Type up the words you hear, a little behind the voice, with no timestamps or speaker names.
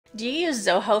Do you use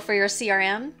Zoho for your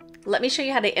CRM? Let me show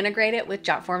you how to integrate it with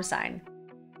Jotform Sign.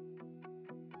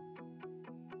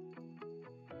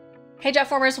 Hey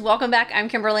Jotformers, welcome back. I'm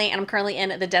Kimberly and I'm currently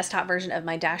in the desktop version of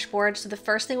my dashboard. So the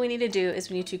first thing we need to do is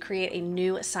we need to create a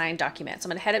new signed document. So I'm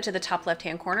going to head up to the top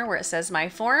left-hand corner where it says My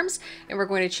Forms, and we're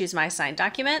going to choose My Signed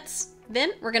Documents.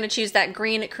 Then we're going to choose that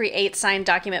green Create Signed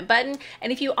Document button.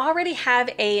 And if you already have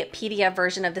a PDF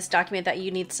version of this document that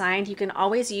you need signed, you can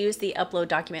always use the Upload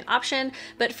Document option.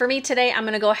 But for me today, I'm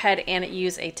going to go ahead and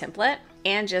use a template.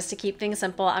 And just to keep things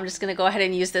simple, I'm just going to go ahead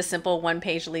and use this simple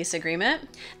one-page lease agreement.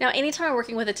 Now, anytime I'm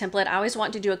working with a template, I always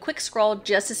want to do a quick scroll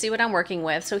just to see what I'm working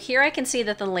with. So here I can see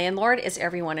that the landlord is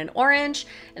everyone in orange,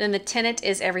 and then the tenant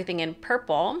is everything in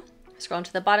purple. Scrolling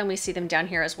to the bottom, we see them down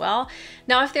here as well.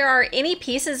 Now, if there are any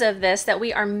pieces of this that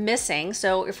we are missing,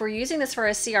 so if we're using this for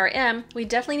a CRM, we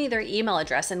definitely need their email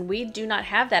address, and we do not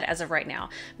have that as of right now.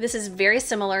 This is very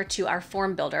similar to our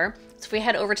form builder. So if we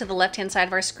head over to the left-hand side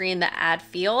of our screen, the add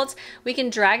fields, we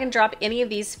can drag and drop any of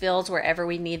these fields wherever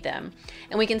we need them.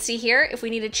 And we can see here, if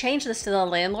we need to change this to the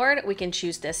landlord, we can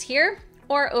choose this here.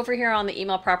 Or over here on the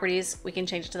email properties, we can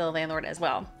change it to the landlord as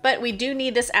well. But we do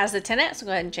need this as the tenant, so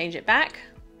go ahead and change it back.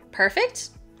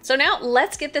 Perfect. So now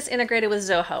let's get this integrated with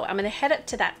Zoho. I'm going to head up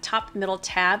to that top middle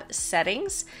tab,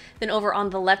 Settings. Then over on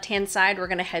the left-hand side, we're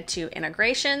going to head to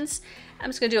Integrations. I'm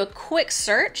just going to do a quick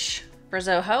search for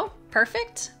Zoho.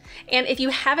 Perfect. And if you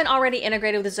haven't already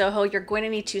integrated with Zoho, you're going to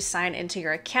need to sign into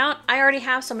your account. I already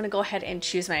have, so I'm going to go ahead and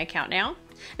choose my account now.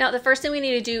 Now, the first thing we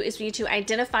need to do is we need to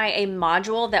identify a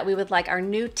module that we would like our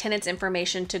new tenant's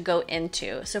information to go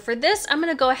into. So for this, I'm going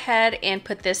to go ahead and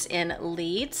put this in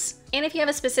Leads. And if you have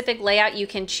a specific layout, you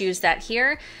can choose that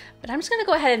here. But I'm just going to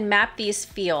go ahead and map these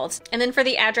fields. And then for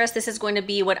the address, this is going to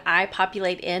be what I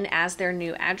populate in as their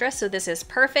new address. So this is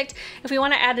perfect. If we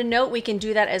want to add a note, we can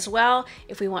do that as well.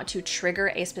 If we want to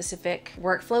trigger a specific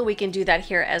workflow, we can do that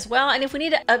here as well. And if we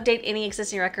need to update any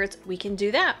existing records, we can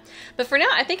do that. But for now,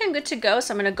 I think I'm good to go.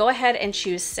 So I'm going to go ahead and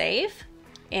choose Save.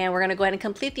 And we're going to go ahead and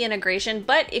complete the integration.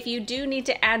 But if you do need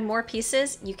to add more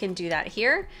pieces, you can do that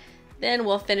here. Then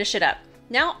we'll finish it up.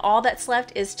 Now all that's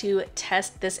left is to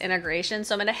test this integration.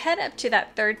 So I'm going to head up to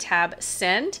that third tab,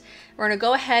 Send. We're going to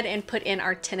go ahead and put in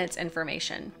our tenant's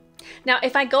information. Now,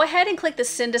 if I go ahead and click the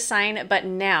Send to Sign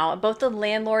button now, both the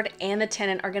landlord and the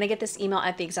tenant are going to get this email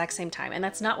at the exact same time. And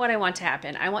that's not what I want to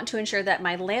happen. I want to ensure that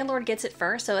my landlord gets it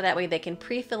first, so that way they can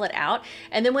pre-fill it out.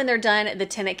 And then when they're done, the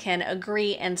tenant can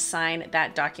agree and sign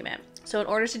that document. So in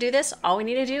order to do this, all we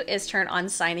need to do is turn on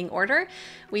signing order.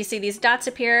 We see these dots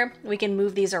appear. We can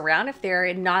move these around if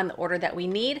they're not in the order that we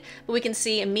need, but we can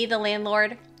see me, the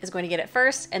landlord, is going to get it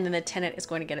first, and then the tenant is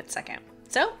going to get it second.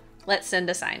 So let's send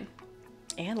a sign.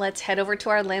 And let's head over to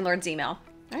our landlord's email.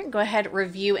 All right, go ahead,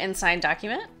 review and sign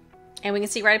document. And we can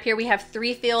see right up here, we have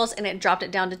 3 fields and it dropped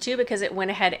it down to 2 because it went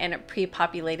ahead and it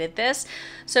pre-populated this.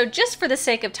 So just for the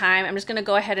sake of time, I'm just gonna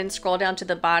go ahead and scroll down to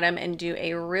the bottom and do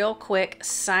a real quick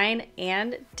sign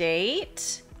and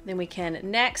date. Then we can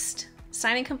next,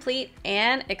 sign and complete,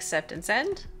 and accept and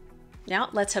send. Now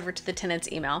let's head over to the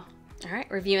tenant's email. All right,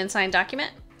 review and sign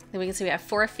document. Then we can see we have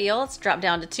 4 fields, drop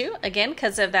down to 2, again,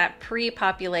 because of that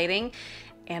pre-populating.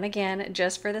 And again,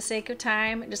 just for the sake of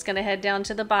time, I'm just gonna head down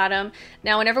to the bottom.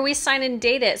 Now, whenever we sign and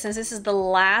date it, since this is the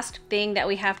last thing that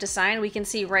we have to sign, we can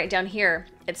see right down here,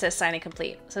 it says sign and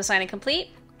complete. So sign and complete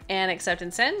and accept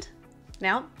and send.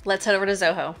 Now, let's head over to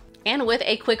Zoho. And with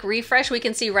a quick refresh, we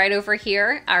can see right over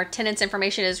here, our tenant's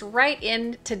information is right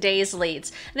in today's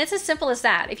leads. And it's as simple as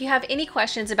that. If you have any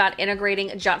questions about integrating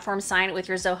Jotform Sign with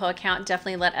your Zoho account,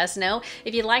 definitely let us know.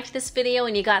 If you liked this video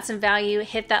and you got some value,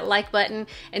 hit that like button.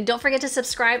 And don't forget to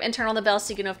subscribe and turn on the bell so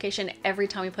you get notification every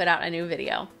time we put out a new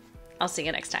video. I'll see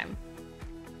you next time.